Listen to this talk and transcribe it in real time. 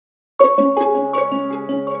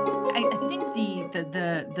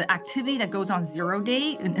the activity that goes on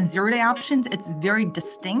 0-day and 0-day options, it's very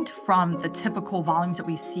distinct from the typical volumes that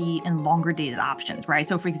we see in longer dated options, right?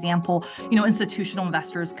 So for example, institutional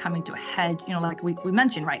investors coming to a hedge, like we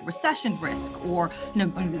mentioned, right? Recession risk, or,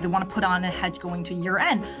 they want to put on a hedge going to year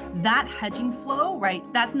end. That hedging flow, right?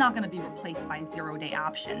 That's not going to be replaced by 0-day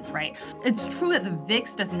options, right? It's true that the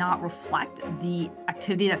VIX does not reflect the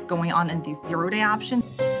activity that's going on in these 0-day options.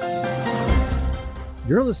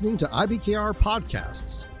 You're listening to IBKR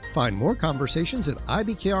Podcasts. Find more conversations at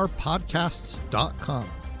ibkrpodcasts.com.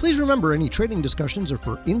 Please remember, any trading discussions are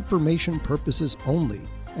for information purposes only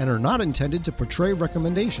and are not intended to portray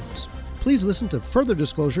recommendations. Please listen to further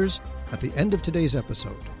disclosures at the end of today's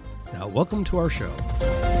episode. Now, welcome to our show.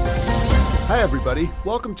 Hi, everybody.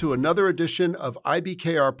 Welcome to another edition of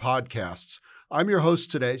IBKR Podcasts. I'm your host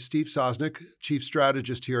today, Steve Sosnick, Chief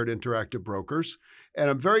Strategist here at Interactive Brokers, and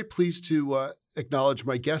I'm very pleased to acknowledge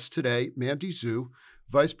my guest today, Mandy Zhu,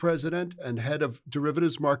 Vice President and Head of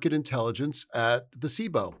Derivatives Market Intelligence at the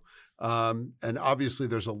CBOE. And obviously,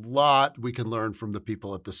 there's a lot we can learn from the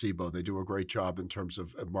people at the CBOE. They do a great job in terms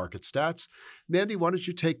of market stats. Mandy, why don't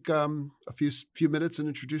you take a few minutes and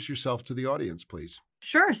introduce yourself to the audience, please?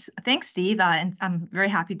 Sure. Thanks, Steve. And I'm very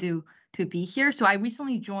happy to be here. So I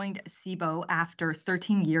recently joined CBOE after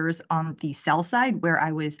 13 years on the sell side, where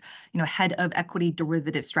I was, head of equity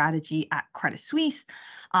derivative strategy at Credit Suisse.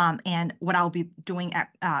 And what I'll be doing at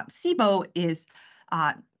CBOE is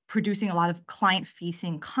producing a lot of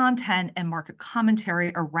client-facing content and market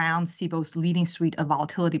commentary around CBOE's leading suite of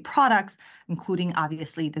volatility products, including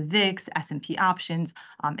obviously the VIX, S&P options,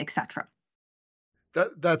 et cetera.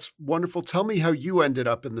 That's wonderful. Tell me how you ended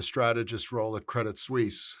up in the strategist role at Credit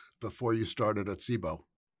Suisse before you started at CBOE.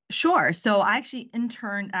 Sure. So I actually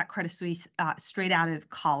interned at Credit Suisse straight out of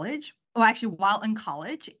college. Well, actually, while in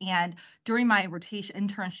college, and during my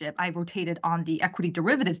internship, I rotated on the equity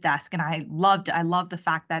derivatives desk, and I loved it. I loved the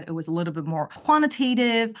fact that it was a little bit more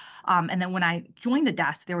quantitative. And then when I joined the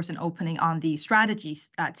desk, there was an opening on the strategy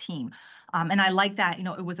team. And I like that,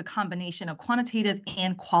 it was a combination of quantitative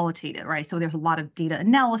and qualitative, right? So there's a lot of data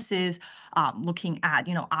analysis, looking at,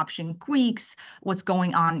 option Greeks, what's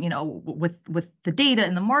going on, with the data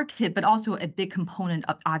in the market, but also a big component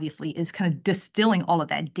of obviously is kind of distilling all of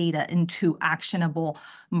that data into actionable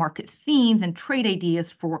market themes and trade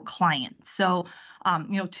ideas for clients. So,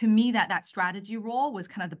 to me, that strategy role was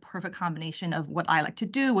kind of the perfect combination of what I like to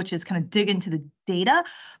do, which is kind of dig into the data,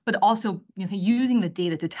 but also using the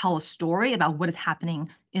data to tell a story about what is happening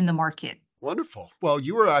in the market. Wonderful. Well,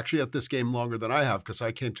 you were actually at this game longer than I have, because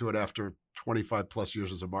I came to it after 25 plus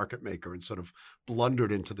years as a market maker and sort of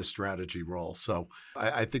blundered into the strategy role. So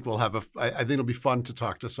I think I think it'll be fun to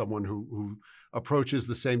talk to someone who approaches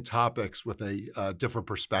the same topics with a different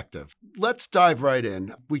perspective. Let's dive right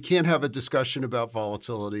in. We can't have a discussion about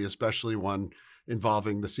volatility, especially one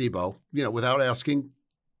involving the CBOE, without asking,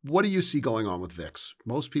 what do you see going on with VIX?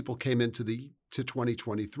 Most people came into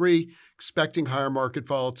 2023 expecting higher market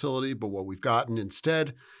volatility, but what we've gotten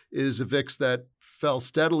instead is a VIX that fell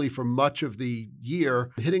steadily for much of the year,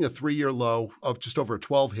 hitting a 3-year low of just over a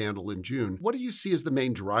 12 handle in June. What do you see as the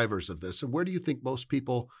main drivers of this, and where do you think most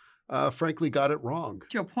people frankly got it wrong?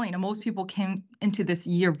 To your point, most people came into this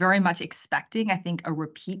year very much expecting, I think, a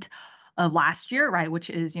repeat of last year, right, which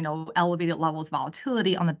is, elevated levels of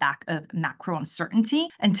volatility on the back of macro uncertainty.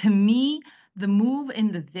 And to me, the move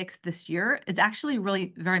in the VIX this year is actually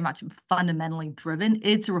really very much fundamentally driven.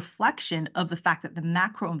 It's a reflection of the fact that the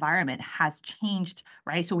macro environment has changed,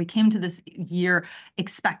 right? So we came to this year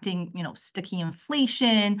expecting, sticky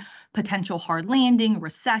inflation, potential hard landing,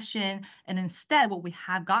 recession, and instead what we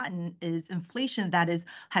have gotten is inflation that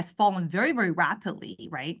has fallen very, very rapidly,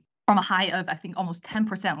 right? From a high of, I think, almost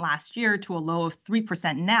 10% last year to a low of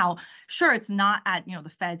 3% now. Sure, it's not at, the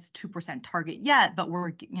Fed's 2% target yet, but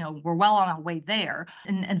we're well on our way there.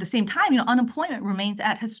 And at the same time, unemployment remains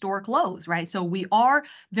at historic lows, right? So we are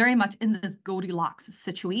very much in this Goldilocks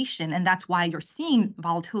situation. And that's why you're seeing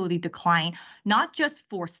volatility decline, not just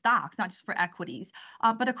for stocks, not just for equities,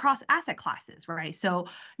 but across asset classes, right? So,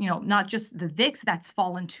 not just the VIX that's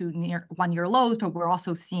fallen to near 1-year lows, but we're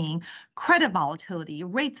also seeing credit volatility,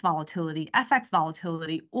 rates volatility, FX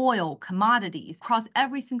volatility, oil, commodities. Across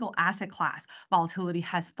every single asset class, volatility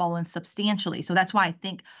has fallen substantially. So that's why I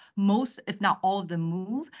think most, if not all of the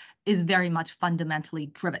move is very much fundamentally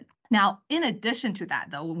driven. Now, in addition to that,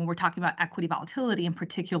 though, when we're talking about equity volatility and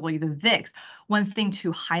particularly the VIX, one thing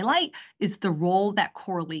to highlight is the role that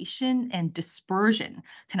correlation and dispersion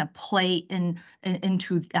kind of play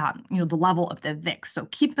into the level of the VIX. So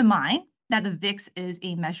keep in mind, that the VIX is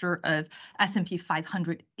a measure of S&P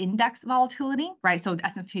 500 index volatility, right? So the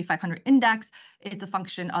S&P 500 index, it's a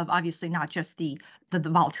function of obviously not just the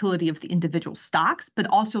volatility of the individual stocks, but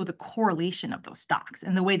also the correlation of those stocks.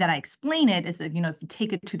 And the way that I explain it is that, if you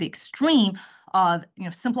take it to the extreme of,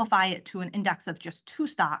 simplify it to an index of just two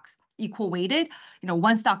stocks, equal weighted,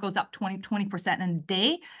 one stock goes up 20% in a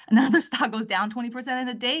day, another stock goes down 20% in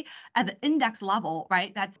a day at the index level,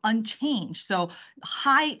 right? That's unchanged. So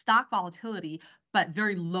high stock volatility, but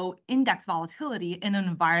very low index volatility in an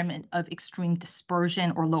environment of extreme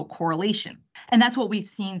dispersion or low correlation. And that's what we've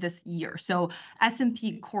seen this year. So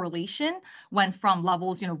S&P correlation went from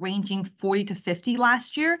levels, ranging 40 to 50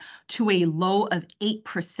 last year to a low of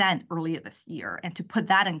 8% earlier this year. And to put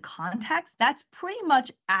that in context, that's pretty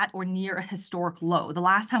much at or near a historic low. The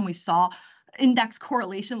last time we saw index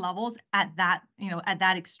correlation levels at that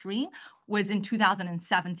extreme was in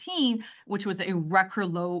 2017, which was a record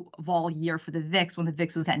low vol year for the VIX when the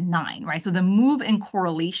VIX was at 9, right? So the move in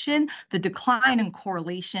correlation, the decline in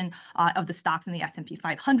correlation of the stocks in the S&P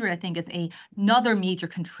 500, I think is another major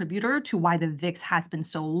contributor to why the VIX has been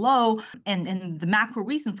so low. And the macro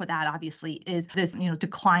reason for that, obviously, is this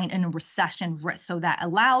decline in recession risk. So that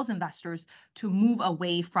allows investors to move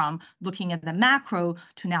away from looking at the macro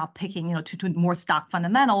to now picking, to more stock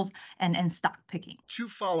fundamentals and stock picking. Two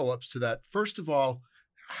follow-ups to that. First of all,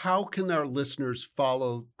 how can our listeners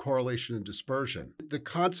follow correlation and dispersion? The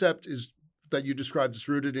concept is that you described is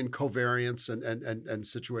rooted in covariance and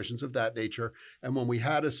situations of that nature. And when we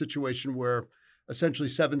had a situation where essentially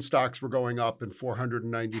 7 stocks were going up and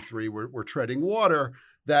 493 were treading water,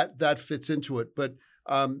 that fits into it. But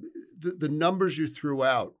the numbers you threw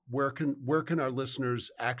out, where can our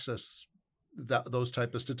listeners access those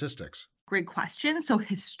type of statistics? Great question. So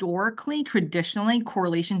historically, traditionally,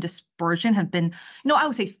 correlation dispersion have been, I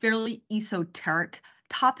would say fairly esoteric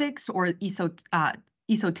topics or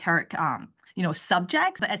esoteric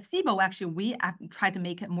subjects. But at SIBO, actually, we tried to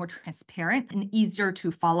make it more transparent and easier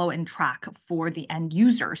to follow and track for the end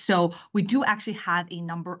user. So we do actually have a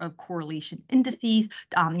number of correlation indices,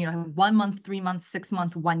 1 month, 3 months, 6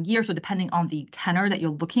 month, 1 year. So depending on the tenor that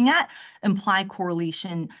you're looking at, implied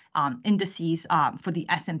correlation indices for the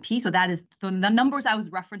S&P. So that is the numbers I was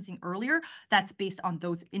referencing earlier. That's based on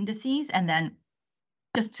those indices. And then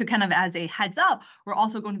just to kind of as a heads up, we're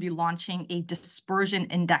also going to be launching a dispersion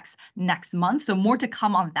index next month. So more to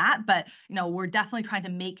come on that, but we're definitely trying to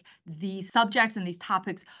make these subjects and these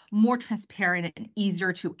topics more transparent and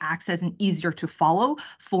easier to access and easier to follow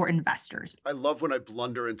for investors. I love when I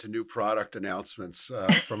blunder into new product announcements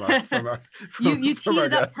from you teed our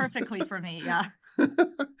it up guests. Perfectly for me, yeah.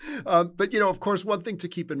 But of course, one thing to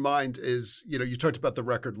keep in mind is, you talked about the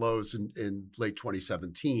record lows in late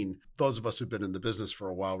 2017. Those of us who've been in the business for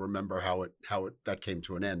a while remember how that came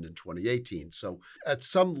to an end in 2018. So, at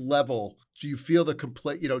some level, do you feel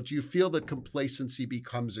that complacency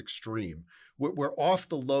becomes extreme? We're off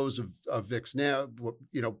the lows of VIX now.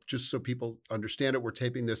 Just so people understand it, we're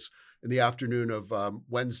taping this in the afternoon of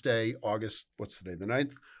Wednesday, August. What's today? The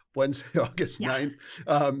 9th. Wednesday, August 9th.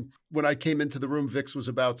 When I came into the room, VIX was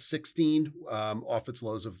about 16, off its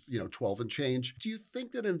lows of 12 and change. Do you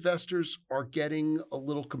think that investors are getting a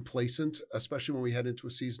little complacent, especially when we head into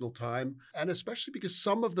a seasonal time? And especially because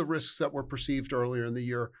some of the risks that were perceived earlier in the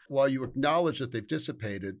year, while you acknowledge that they've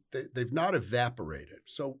dissipated, they've not evaporated.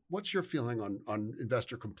 So what's your feeling on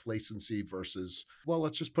investor complacency versus, well,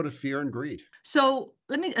 let's just put it fear and greed? So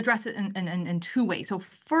let me address it in two ways. So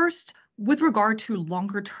first, with regard to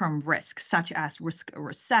longer term risks, such as risk of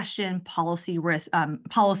recession, policy risk,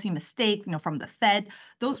 policy mistake, from the Fed,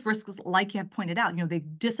 those risks, like you have pointed out,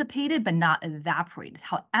 they've dissipated but not evaporated.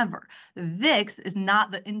 However, the VIX is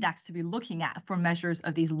not the index to be looking at for measures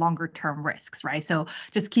of these longer term risks, right? So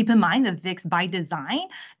just keep in mind the VIX by design,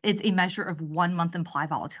 it's a measure of 1 month implied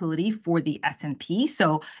volatility for the S&P.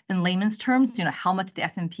 So in layman's terms, how much the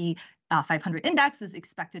S&P 500 index is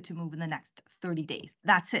expected to move in the next 30 days.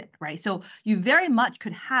 That's it, right? So you very much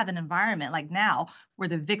could have an environment like now where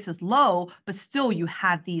the VIX is low, but still you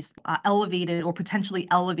have these elevated or potentially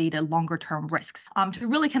elevated longer term risks. To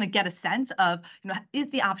really kind of get a sense of, is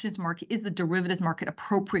the options market, is the derivatives market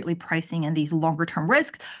appropriately pricing in these longer term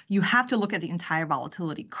risks? You have to look at the entire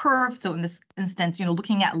volatility curve. So in this instance,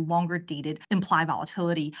 looking at longer dated implied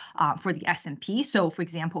volatility for the S&P. So for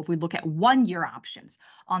example, if we look at 1 year options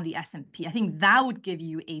on the S&P, I think that would give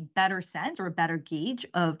you a better sense or a better gauge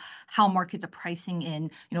of how markets are pricing in,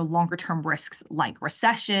 longer term risks like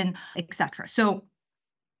recession, et cetera. So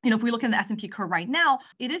If we look in the S&P curve right now,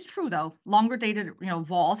 it is true though, longer dated,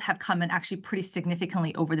 vols have come in actually pretty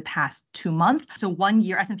significantly over the past 2 months. So 1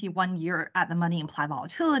 year, S&P 1 year at the money implied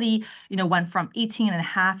volatility, went from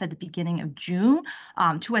 18.5 at the beginning of June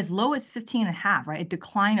to as low as 15.5, right? A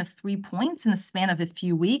decline of 3 points in the span of a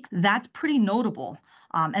few weeks. That's pretty notable.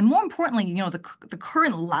 And more importantly, the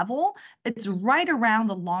current level, it's right around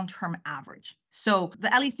the long-term average. So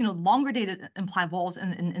at least, longer dated implied vols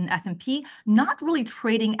in S&P, not really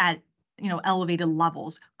trading at, elevated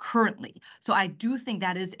levels currently. So I do think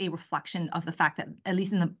that is a reflection of the fact that at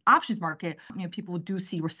least in the options market, people do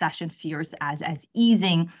see recession fears as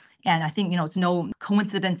easing. And I think, it's no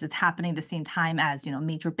coincidence it's happening at the same time as,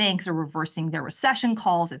 major banks are reversing their recession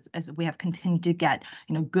calls as we have continued to get,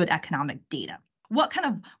 good economic data. What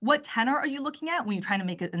tenor are you looking at when you're trying to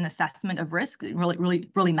make an assessment of risk? It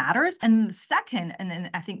really matters. And the second, and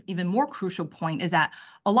I think even more crucial point is that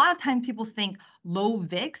a lot of times people think low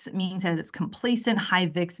VIX means that it's complacent. High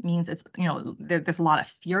VIX means it's, there's a lot of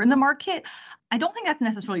fear in the market. I don't think that's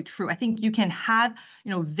necessarily true. I think you can have,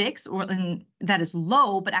 VIX that is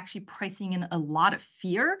low, but actually pricing in a lot of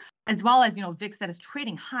fear, as well as, VIX that is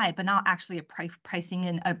trading high, but not actually pricing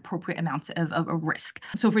in appropriate amounts of risk.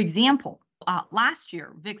 So for example, last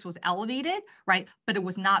year, VIX was elevated, right? But it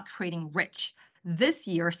was not trading rich. This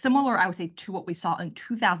year, similar, I would say, to what we saw in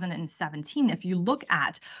 2017, if you look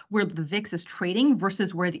at where the VIX is trading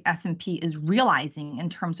versus where the S&P is realizing in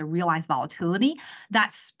terms of realized volatility,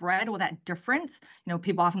 that spread or that difference,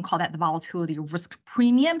 people often call that the volatility risk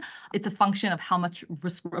premium. It's a function of how much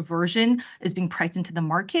risk aversion is being priced into the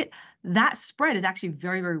market. That spread is actually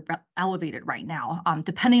very, very elevated right now.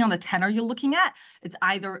 Depending on the tenor you're looking at, it's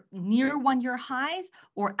either near 1 year highs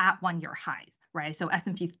or at 1 year highs. Right. So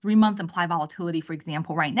S&P 3-month implied volatility, for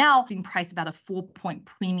example, right now being priced about a 4-point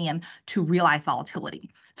premium to realized volatility.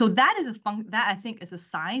 So that is that I think is a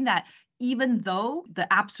sign that even though the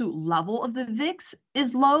absolute level of the VIX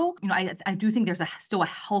is low, I do think there's still a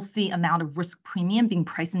healthy amount of risk premium being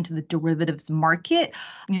priced into the derivatives market,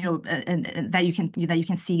 and that you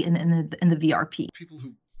can see in the VRP. People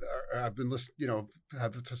who have been listening,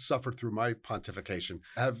 have to suffer through my pontification,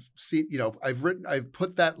 have seen, I've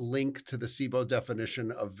put that link to the SIBO definition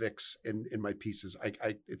of VIX in my pieces.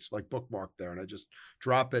 It's like bookmarked there, and I just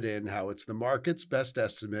drop it in how it's the market's best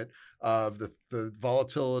estimate of the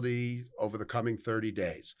volatility over the coming 30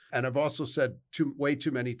 days. And I've also said way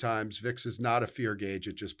too many times, VIX is not a fear gauge.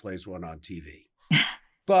 It just plays one on TV.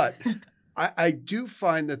 But I do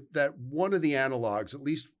find that one of the analogs, at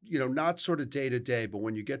least, not sort of day to day, but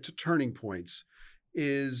when you get to turning points,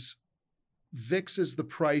 is VIX is the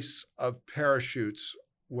price of parachutes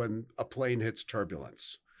when a plane hits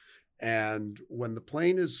turbulence. And when the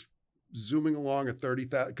plane is zooming along at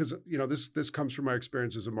 30,000, because this comes from my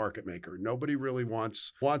experience as a market maker. Nobody really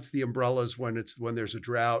wants the umbrellas when there's a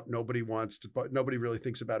drought. Nobody really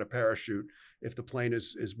thinks about a parachute if the plane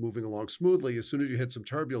is moving along smoothly. As soon as you hit some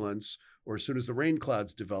turbulence, or as soon as the rain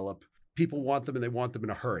clouds develop, people want them, and they want them in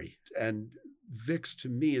a hurry. And VIX to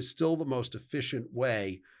me is still the most efficient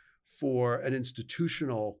way for an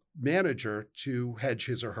institutional manager to hedge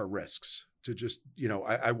his or her risks. To just,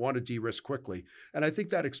 I want to de-risk quickly. And I think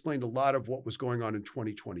that explained a lot of what was going on in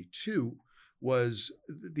 2022 was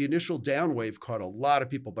the initial down wave caught a lot of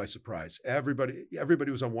people by surprise. Everybody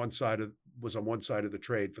was on one side of the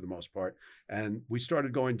trade for the most part. And we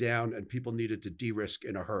started going down, and people needed to de-risk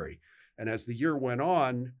in a hurry. And as the year went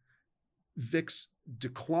on, VIX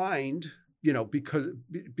declined,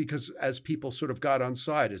 because as people sort of got on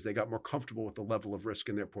side, as they got more comfortable with the level of risk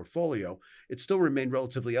in their portfolio, it still remained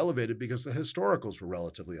relatively elevated because the historicals were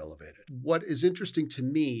relatively elevated. What is interesting to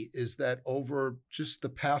me is that over just the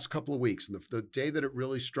past couple of weeks, and the day that it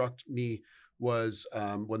really struck me was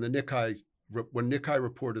when Nikkei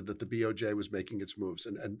reported that the BOJ was making its moves,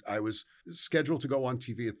 and I was scheduled to go on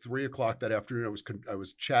TV at 3:00 that afternoon. I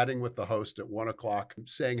was chatting with the host at 1:00,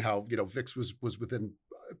 saying how VIX was within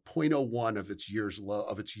 0.01 of its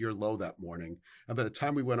year low that morning, and by the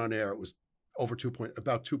time we went on air, it was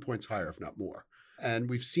about 2 points higher, if not more. And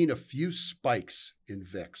we've seen a few spikes in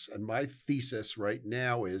VIX, and my thesis right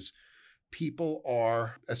now is people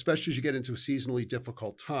are, especially as you get into a seasonally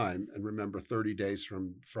difficult time, and remember 30 days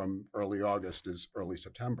from early August is early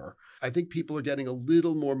September, I think people are getting a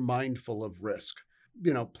little more mindful of risk.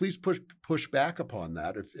 Please push back upon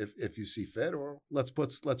that if you see fit, or let's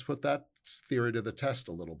put that theory to the test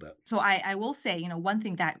a little bit. So I will say, one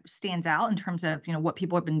thing that stands out in terms of, what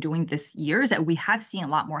people have been doing this year is that we have seen a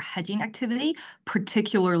lot more hedging activity,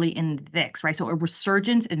 particularly in VIX, right? So a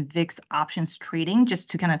resurgence in VIX options trading, just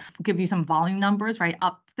to kind of give you some volume numbers, right?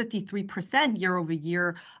 Up 53% year over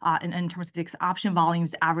year in terms of VIX option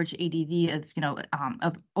volumes, average ADV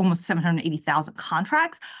of almost 780,000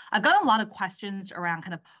 contracts. I've got a lot of questions around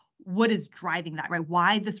kind of what is driving that, right?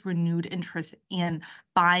 Why this renewed interest in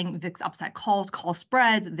buying VIX upside calls, call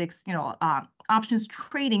spreads, VIX, options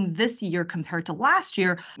trading this year compared to last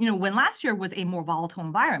year, when last year was a more volatile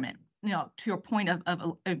environment. To your point of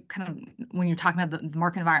kind of when you're talking about the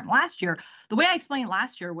market environment last year, the way I explained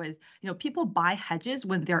last year was, people buy hedges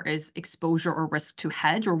when there is exposure or risk to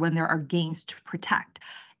hedge or when there are gains to protect.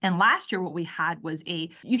 And last year, what we had was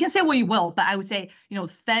you can say what you will, but I would say,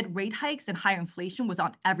 Fed rate hikes and higher inflation was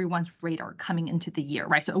on everyone's radar coming into the year,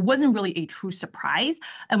 right? So it wasn't really a true surprise.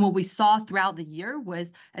 And what we saw throughout the year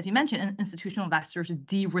was, as you mentioned, institutional investors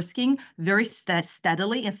de-risking very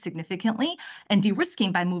steadily and significantly, and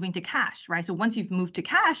de-risking by moving to cash, right? So once you've moved to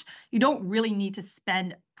cash, you don't really need to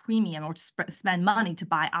spend premium or spend money to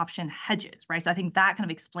buy option hedges, right? So I think that kind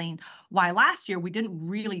of explained why last year we didn't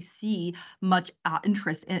really see much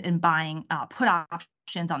interest in buying put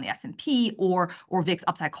options on the S&P or VIX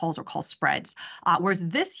upside calls or call spreads. Whereas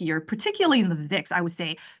this year, particularly in the VIX, I would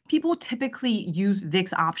say people typically use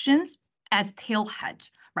VIX options as tail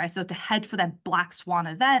hedge, right? So to hedge for that black swan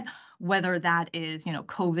event, whether that is,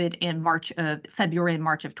 COVID in February and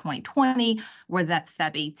March of 2020, whether that's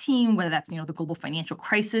Feb 18, whether that's, the global financial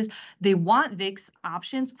crisis, they want VIX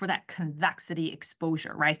options for that convexity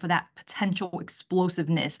exposure, right? For that potential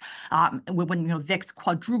explosiveness when, VIX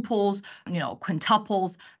quadruples,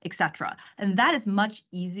 quintuples, et cetera. And that is much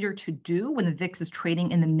easier to do when the VIX is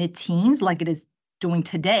trading in the mid-teens like it is doing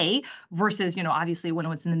today versus, obviously when it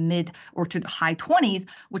was in the mid or to high 20s,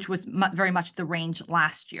 which was very much the range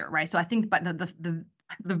last year, right? So I think but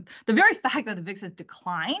the very fact that the VIX has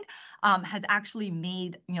declined has actually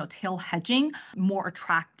made tail hedging more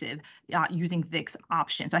attractive using VIX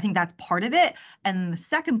options. So I think that's part of it. And the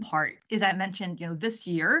second part is I mentioned this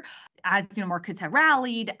year, as markets have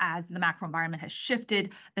rallied, as the macro environment has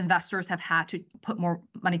shifted, investors have had to put more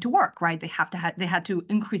money to work, right? They had to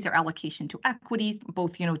increase their allocation to equities,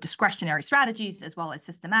 both discretionary strategies as well as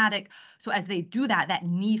systematic. So as they do that, that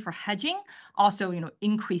need for hedging also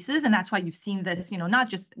increases, and that's why you've seen this not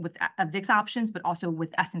just with VIX options but also with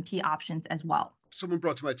S&P options as well. Someone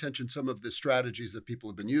brought to my attention some of the strategies that people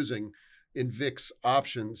have been using in VIX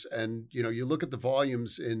options. And, you look at the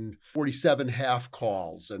volumes in 47 half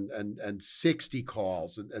calls and 60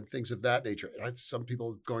 calls and things of that nature. Some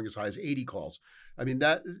people going as high as 80 calls. I mean,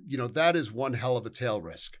 that is one hell of a tail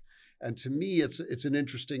risk. And to me, it's an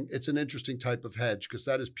interesting type of hedge because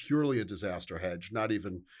that is purely a disaster hedge, not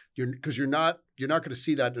even because you're not going to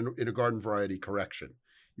see that in a garden variety correction.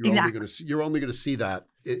 You're only going to see that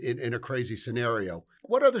in a crazy scenario.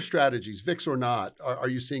 What other strategies, VIX or not, are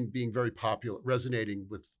you seeing being very popular, resonating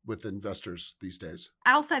with investors these days?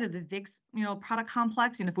 Outside of the VIX, product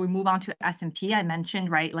complex, if we move on to S&P, I mentioned,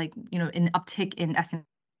 right, like, an uptick in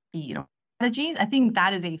S&P, strategies. I think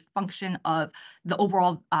that is a function of the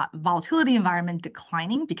overall volatility environment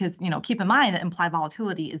declining because, keep in mind that implied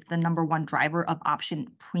volatility is the number one driver of option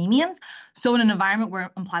premiums. So in an environment where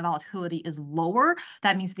implied volatility is lower,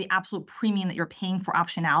 that means the absolute premium that you're paying for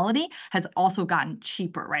optionality has also gotten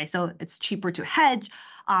cheaper, right? So it's cheaper to hedge,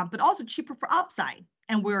 but also cheaper for upside.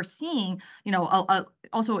 And we're seeing,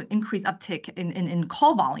 also an increased uptick in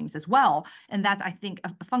call volumes as well. And that's, I think,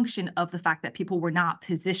 a function of the fact that people were not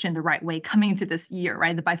positioned the right way coming into this year,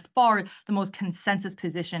 right? By far the most consensus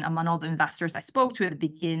position among all the investors I spoke to at the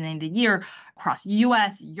beginning of the year across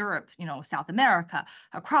US, Europe, South America,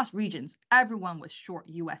 across regions, everyone was short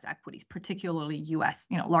US equities, particularly US,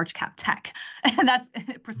 large cap tech. And that's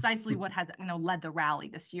precisely what has, led the rally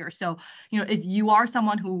this year. So, if you are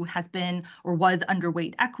someone who has been or was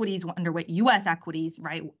underweight equities, underweight US equities,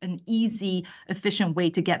 right? An easy, efficient way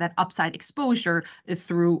to get that upside exposure is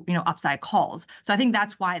through, upside calls. So I think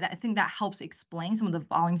that's why that helps explain some of the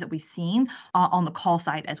volumes that we've seen on the call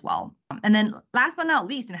side as well. And then last but not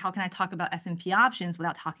least, how can I talk about S&P options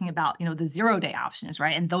without talking about, the 0-day options,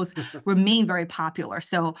 right? And those remain very popular.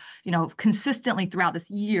 So, consistently throughout this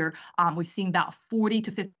year, we've seen about 40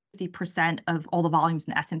 to 50% of all the volumes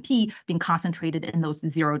in the S&P being concentrated in those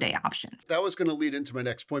 0-day options. That was going to lead into my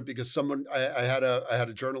next point because I had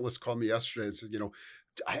a journalist call me yesterday and said,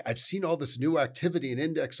 I've seen all this new activity in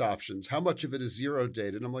index options. How much of it is 0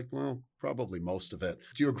 date? And I'm like, well, probably most of it.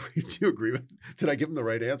 Do you agree? Do you agree with? Did I give him the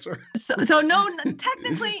right answer? So no,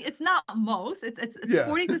 technically it's not most. It's Yeah.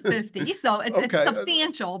 40 to 50. So it's Okay.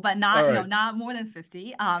 substantial, but All not, right. not more than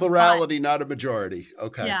 50. But Plurality, not a majority.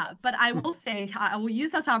 Okay. yeah, but I will say I will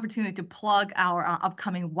use this opportunity to plug our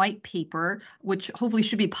upcoming white paper, which hopefully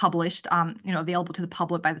should be published, available to the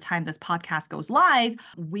public by the time this podcast goes live.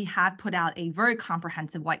 We have put out a very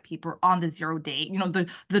comprehensive white paper on the 0-day,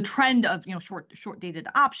 the trend of short dated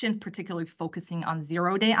options, particularly focusing on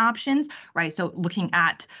 0-day options, right? So looking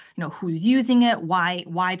at who's using it,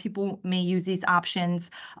 why people may use these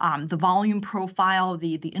options, the volume profile,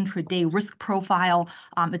 the intraday risk profile.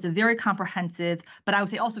 It's a very comprehensive, but I would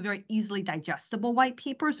say also very easily digestible white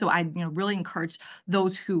paper. So I really encourage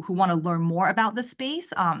those who want to learn more about the space,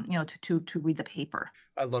 to read the paper.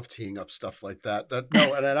 I love teeing up stuff like that.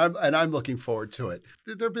 And I'm looking forward to it.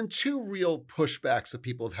 There have been two real pushbacks that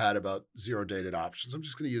people have had about zero dated options. I'm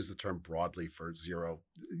just going to use the term broadly for zero,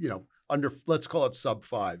 under, let's call it sub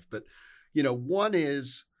 5. But one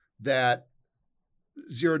is that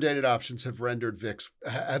zero dated options have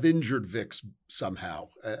injured VIX somehow.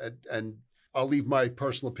 And I'll leave my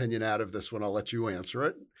personal opinion out of this one. I'll let you answer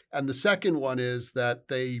it. And the second one is that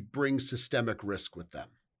they bring systemic risk with them,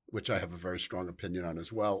 which I have a very strong opinion on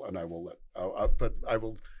as well. And but I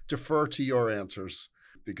will defer to your answers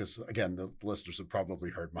because, again, the listeners have probably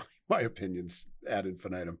heard my opinions ad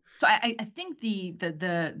infinitum. So I think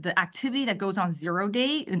the activity that goes on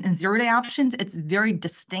 0-day and 0-day options, it's very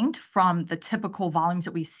distinct from the typical volumes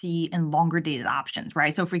that we see in longer dated options,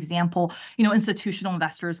 right? So for example, institutional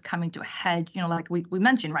investors coming to a hedge, like we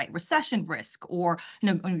mentioned, right? Recession risk, or,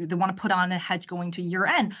 they want to put on a hedge going to year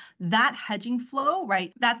end. That hedging flow,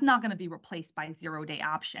 right? That's not going to be replaced by 0-day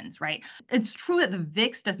options, right? It's true that the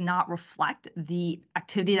VIX does not reflect the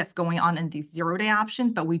activity that's going on in these 0-day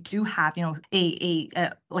options, but we do have,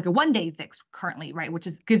 like a 1-day VIX currently, right, which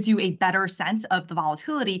gives you a better sense of the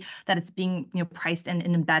volatility that it's being priced and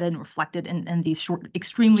embedded and reflected in these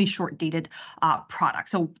extremely short dated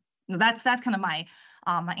products. So that's kind of my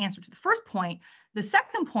answer to the first point. The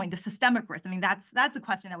second point, the systemic risk. I mean, that's a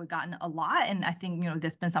question that we've gotten a lot, and I think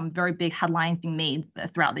there's been some very big headlines being made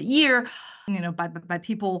throughout the year, by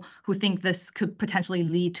people who think this could potentially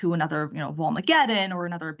lead to another Volmageddon or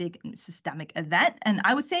another big systemic event. And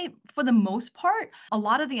I would say for the most part, a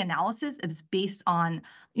lot of the analysis is based on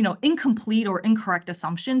incomplete or incorrect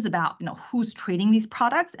assumptions about who's trading these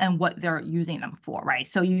products and what they're using them for, right?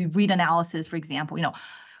 So you read analysis, for example,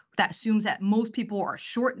 that assumes that most people are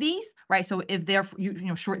short these, right? So if they're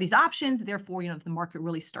short these options, therefore, if the market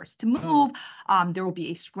really starts to move, there will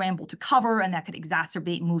be a scramble to cover, and that could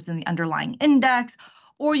exacerbate moves in the underlying index.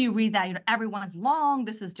 Or you read that everyone's long.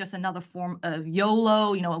 This is just another form of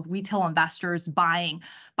YOLO. Retail investors buying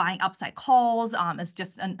upside calls. It's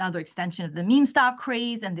just another extension of the meme stock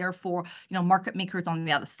craze, and therefore, market makers on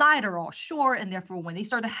the other side are all short, and therefore, when they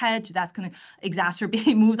start to hedge, that's going to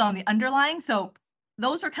exacerbate moves on the underlying. So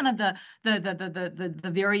those are kind of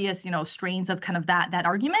the various strains of kind of that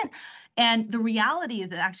argument. And the reality is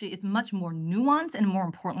that actually it's much more nuanced, and more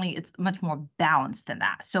importantly, it's much more balanced than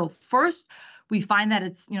that. So first, we find that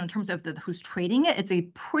it's in terms of who's trading it, it's a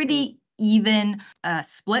pretty even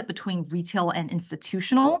split between retail and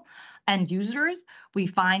institutional end users. We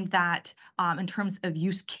find that in terms of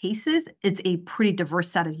use cases, it's a pretty diverse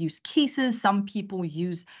set of use cases. Some people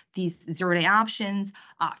use these 0-day options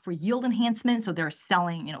for yield enhancement. So they're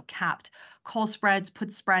selling, capped call spreads,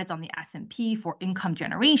 put spreads on the S&P for income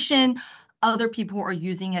generation. Other people are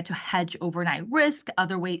using it to hedge overnight risk.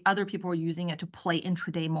 Other people are using it to play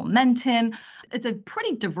intraday momentum. It's a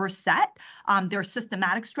pretty diverse set. There are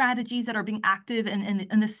systematic strategies that are being active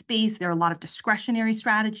in this space. There are a lot of discretionary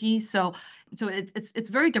strategies. So it's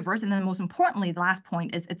very diverse. And then most importantly, the last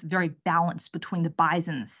point is it's very balanced between the buys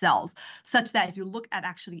and the sells, such that if you look at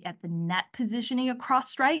the net positioning across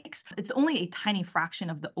strikes, it's only a tiny fraction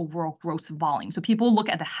of the overall gross volume. So people look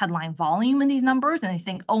at the headline volume in these numbers and they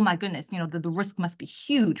think, oh my goodness, the risk must be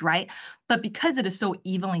huge, right? But because it is so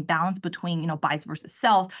evenly balanced between, buys versus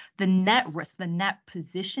sells, the net risk, the net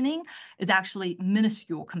positioning is actually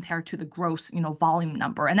minuscule compared to the gross, volume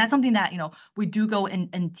number. And that's something that, we do go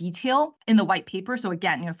in detail in the white paper. So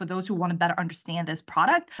again, for those who want to better understand this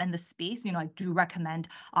product and the space, I do recommend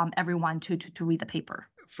everyone to read the paper.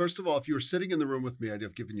 First of all, if you were sitting in the room with me, I'd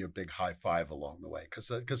have given you a big high five along the way because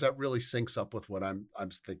that really syncs up with what I'm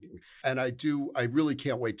thinking. And I really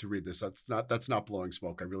can't wait to read this. That's not blowing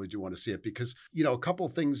smoke. I really do want to see it because, a couple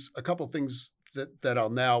things that I'll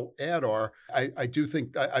now add are I do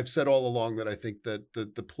think I've said all along that I think that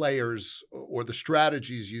the players or the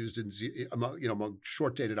strategies used among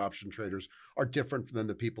short dated option traders are different than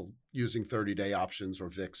the people using 30-day options or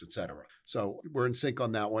VIX, et cetera. So we're in sync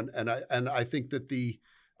on that one. And I think that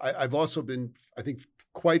I've also been, I think,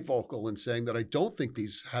 quite vocal in saying that I don't think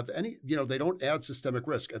these have any, they don't add systemic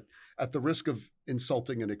risk at the risk of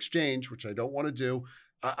insulting an exchange, which I don't want to do.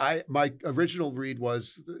 My original read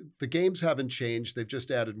was the games haven't changed. They've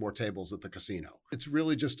just added more tables at the casino. It's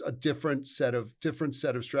really just a different set of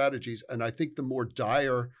strategies. And I think the more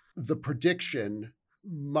dire the prediction,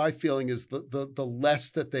 my feeling is the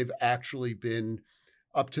less that they've actually been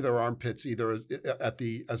up to their armpits, either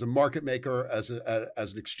as a market maker, as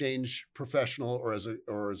an exchange professional, or as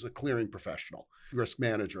a clearing professional, risk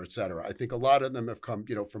manager, et cetera. I think a lot of them have come,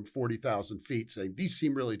 from 40,000 feet saying these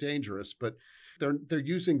seem really dangerous, but they're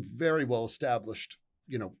using very well established,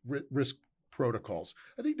 risk protocols.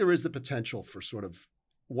 I think there is the potential for sort of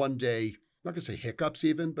one day, I'm not going to say hiccups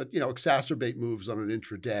even, but, exacerbate moves on an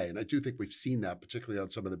intraday. And I do think we've seen that, particularly on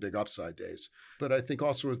some of the big upside days. But I think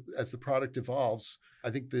also as the product evolves, I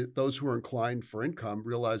think that those who are inclined for income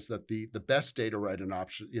realize that the best day to write an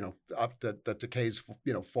option, that decays,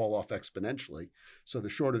 fall off exponentially. So the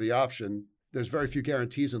shorter the option, there's very few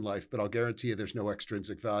guarantees in life, but I'll guarantee you there's no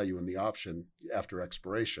extrinsic value in the option after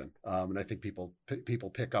expiration. And I think people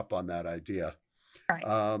pick up on that idea.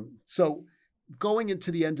 Right. So going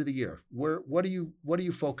into the end of the year, what are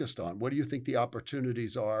you focused on? What do you think the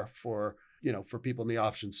opportunities are for people in the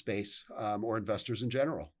option space or investors in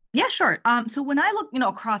general? Yeah, sure. So when I look,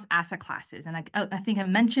 across asset classes, and I think I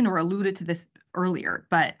mentioned or alluded to this earlier,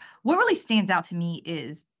 but what really stands out to me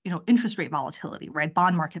is, interest rate volatility, right?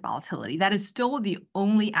 Bond market volatility. That is still the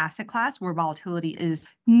only asset class where volatility is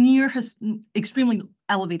near extremely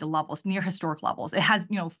elevated levels, near historic levels. It has,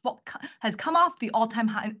 has come off the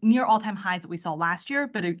near all-time highs that we saw last year,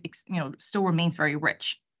 but it, still remains very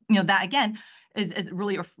rich. That again is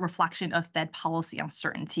really a reflection of Fed policy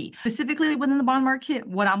uncertainty. Specifically within the bond market,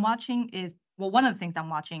 what I'm watching is, one of the things I'm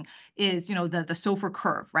watching is, the SOFR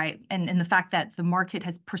curve, right? And the fact that the market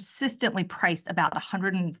has persistently priced about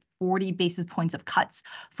 140 basis points of cuts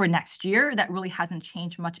for next year. That really hasn't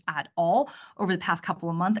changed much at all over the past couple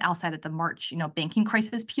of months outside of the March, banking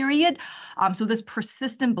crisis period. So this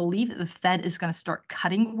persistent belief that the Fed is going to start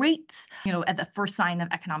cutting rates, at the first sign of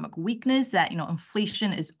economic weakness, that,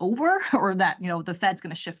 inflation is over, or that, the Fed's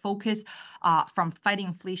going to shift focus from fighting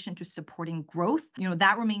inflation to supporting growth,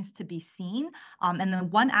 that remains to be seen. And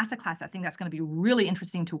then one asset class I think that's going to be really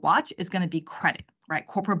interesting to watch is going to be credit, right?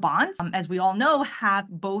 Corporate bonds, as we all know, have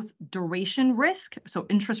both duration risk, so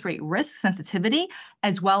interest rate risk sensitivity,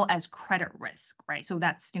 as well as credit risk, right? So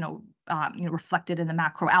that's, reflected in the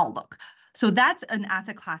macro outlook. So that's an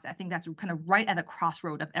asset class I think that's kind of right at the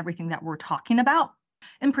crossroad of everything that we're talking about.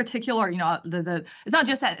 In particular, it's not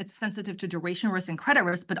just that it's sensitive to duration risk and credit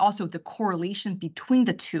risk, but also the correlation between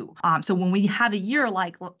the two. So when we have a year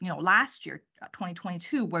like, last year,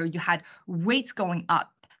 2022, where you had rates going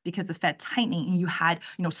up because of Fed tightening, and you had,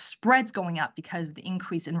 spreads going up because of the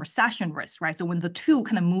increase in recession risk, right? So when the two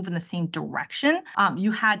kind of move in the same direction,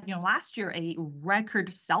 you had, last year a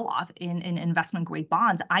record sell-off in investment grade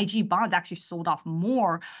bonds. IG bonds actually sold off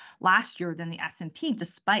more last year than the S&P,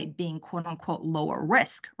 despite being quote unquote lower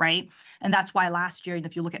risk, right? And that's why last year,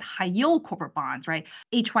 if you look at high yield corporate bonds, right,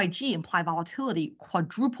 HYG, implied volatility,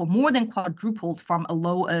 more than quadrupled from a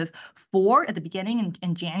low of 4 at the beginning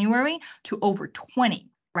in January to over 20.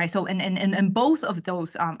 Right. So and both of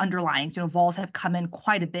those underlyings, vols have come in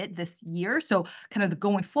quite a bit this year. So kind of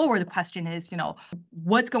going forward, the question is,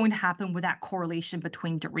 what's going to happen with that correlation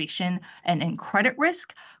between duration and credit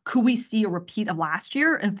risk? Could we see a repeat of last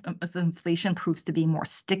year if inflation proves to be more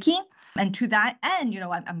sticky? And to that end,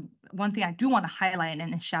 one thing I do want to highlight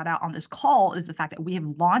and shout out on this call is the fact that we have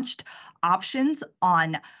launched options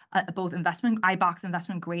on both iBoxx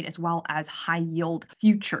investment grade, as well as high yield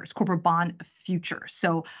futures, corporate bond futures.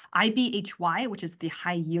 So IBHY, which is the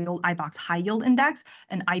high yield iBoxx high yield index,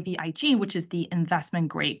 and IBIG, which is the investment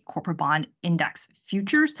grade corporate bond index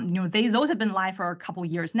futures. Those have been live for a couple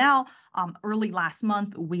years now. Early last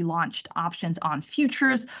month, we launched options on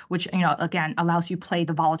futures, which again allows you to play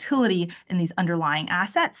the volatility in these underlying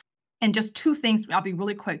assets. And just two things I'll be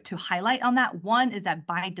really quick to highlight on that. One is that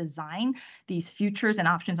by design, these futures and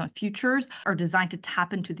options on futures are designed to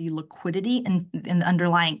tap into the liquidity in the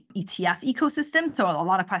underlying ETF ecosystem. So a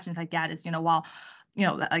lot of questions I get is,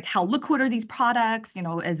 like how liquid are these products?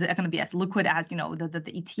 Is it going to be as liquid as, the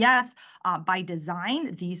ETFs? By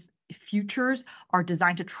design, these futures are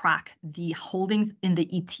designed to track the holdings in the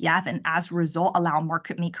ETF, and as a result, allow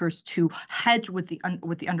market makers to hedge with the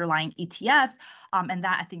underlying ETFs. And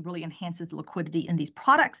that, I think, really enhances the liquidity in these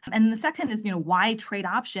products. And the second is, why trade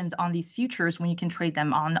options on these futures when you can trade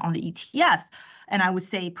them on the ETFs? And I would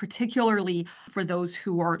say, particularly for those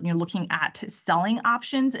who are looking at selling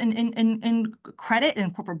options in credit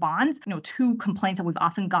and corporate bonds, two complaints that we've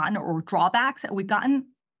often gotten, or drawbacks that we've gotten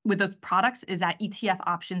with those products, is that ETF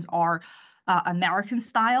options are American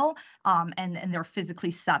style, and they're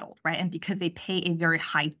physically settled, right? And because they pay a very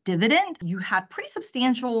high dividend, you have pretty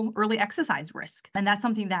substantial early exercise risk. And that's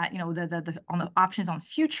something that, on the options on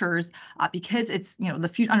futures, because it's,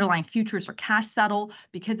 the underlying futures are cash settled,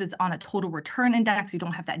 because it's on a total return index, you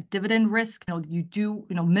don't have that dividend risk. You do,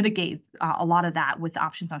 mitigate a lot of that with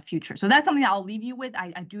options on futures. So that's something that I'll leave you with.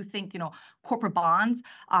 I do think, corporate bonds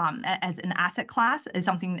as an asset class is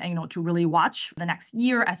something, to really watch the next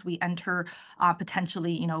year as we enter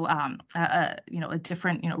potentially, a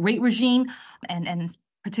different, rate regime, and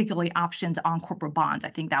particularly options on corporate bonds. I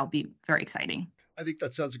think that would be very exciting. I think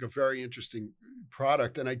that sounds like a very interesting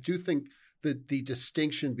product, and I do think that the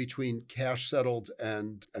distinction between cash settled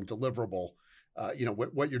and deliverable,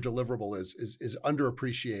 what your deliverable is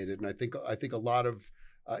underappreciated, and I think a lot of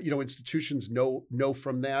institutions know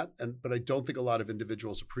from that, but I don't think a lot of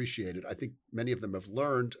individuals appreciate it. I think many of them have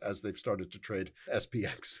learned as they've started to trade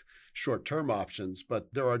SPX short-term options, but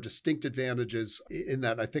there are distinct advantages in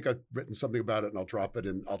that. And I think I've written something about it, and I'll drop it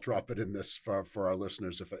in this for our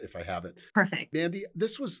listeners if I have it. Perfect. Mandy,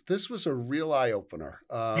 this was a real eye-opener,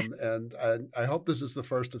 and I hope this is the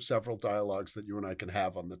first of several dialogues that you and I can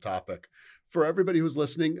have on the topic. For everybody who's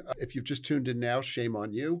listening, if you've just tuned in now, shame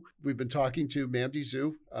on you. We've been talking to Mandy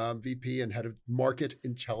Zhu, VP and Head of Market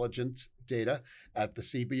Intelligence Data at the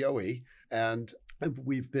CBOE, and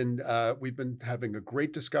we've been having a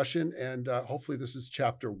great discussion, and hopefully this is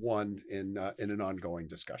chapter one in an ongoing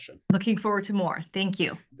discussion. Looking forward to more. Thank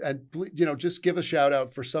you. And just give a shout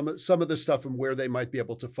out for some of the stuff and where they might be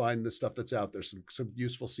able to find the stuff that's out there. Some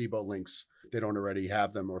useful SIBO links if they don't already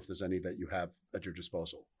have them, or if there's any that you have at your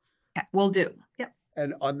disposal. Yeah, will do. Yep.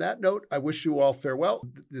 And on that note, I wish you all farewell.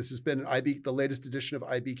 This has been the latest edition of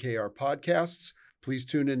IBKR Podcasts. Please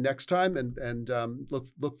tune in next time and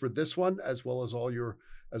look for this one, as well as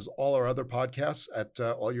all our other podcasts at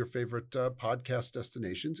all your favorite podcast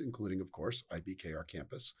destinations, including, of course, IBKR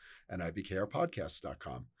Campus and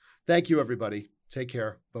IBKRpodcasts.com. Thank you, everybody. Take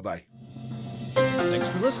care. Bye-bye. Thanks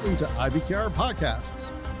for listening to IBKR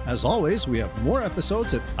Podcasts. As always, we have more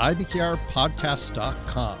episodes at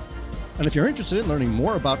IBKRpodcasts.com. And if you're interested in learning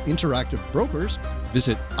more about interactive brokers,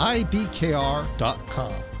 visit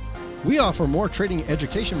ibkr.com. We offer more trading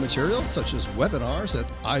education material, such as webinars at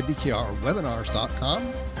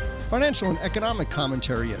ibkrwebinars.com, financial and economic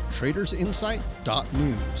commentary at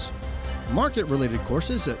tradersinsight.news, market-related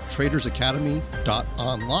courses at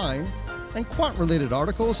tradersacademy.online, and quant-related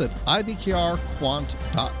articles at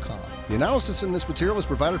ibkrquant.com. The analysis in this material is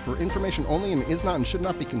provided for information only and is not and should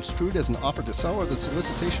not be construed as an offer to sell or the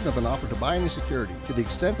solicitation of an offer to buy any security. To the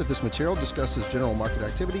extent that this material discusses general market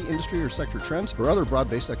activity, industry or sector trends, or other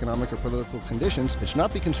broad-based economic or political conditions, it should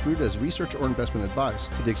not be construed as research or investment advice.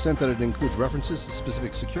 To the extent that it includes references to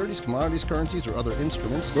specific securities, commodities, currencies, or other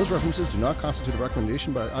instruments, those references do not constitute a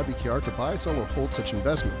recommendation by IBKR to buy, sell, or hold such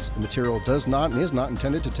investments. The material does not and is not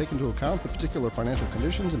intended to take into account the particular financial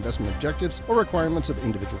conditions, investment objectives, or requirements of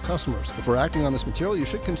individual customers. Before acting on this material, you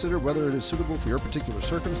should consider whether it is suitable for your particular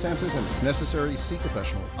circumstances and, if necessary, seek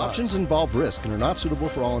professional advice. Options involve risk and are not suitable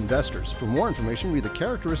for all investors. For more information, read the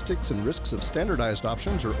characteristics and risks of standardized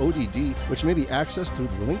options, or ODD, which may be accessed through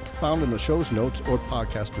the link found in the show's notes or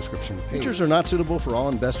podcast description page. Futures are not suitable for all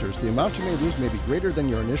investors. The amount you may lose may be greater than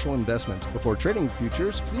your initial investment. Before trading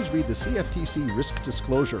futures, please read the CFTC risk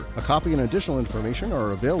disclosure. A copy and additional information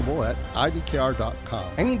are available at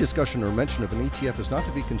ibkr.com. Any discussion or mention of an ETF is not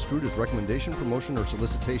to be construed as recommendation, promotion, or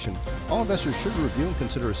solicitation. All investors should review and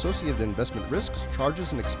consider associated investment risks,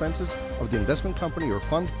 charges, and expenses of the investment company or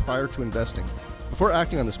fund prior to investing. Before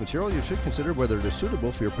acting on this material, you should consider whether it is suitable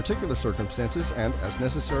for your particular circumstances and, as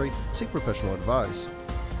necessary, seek professional advice.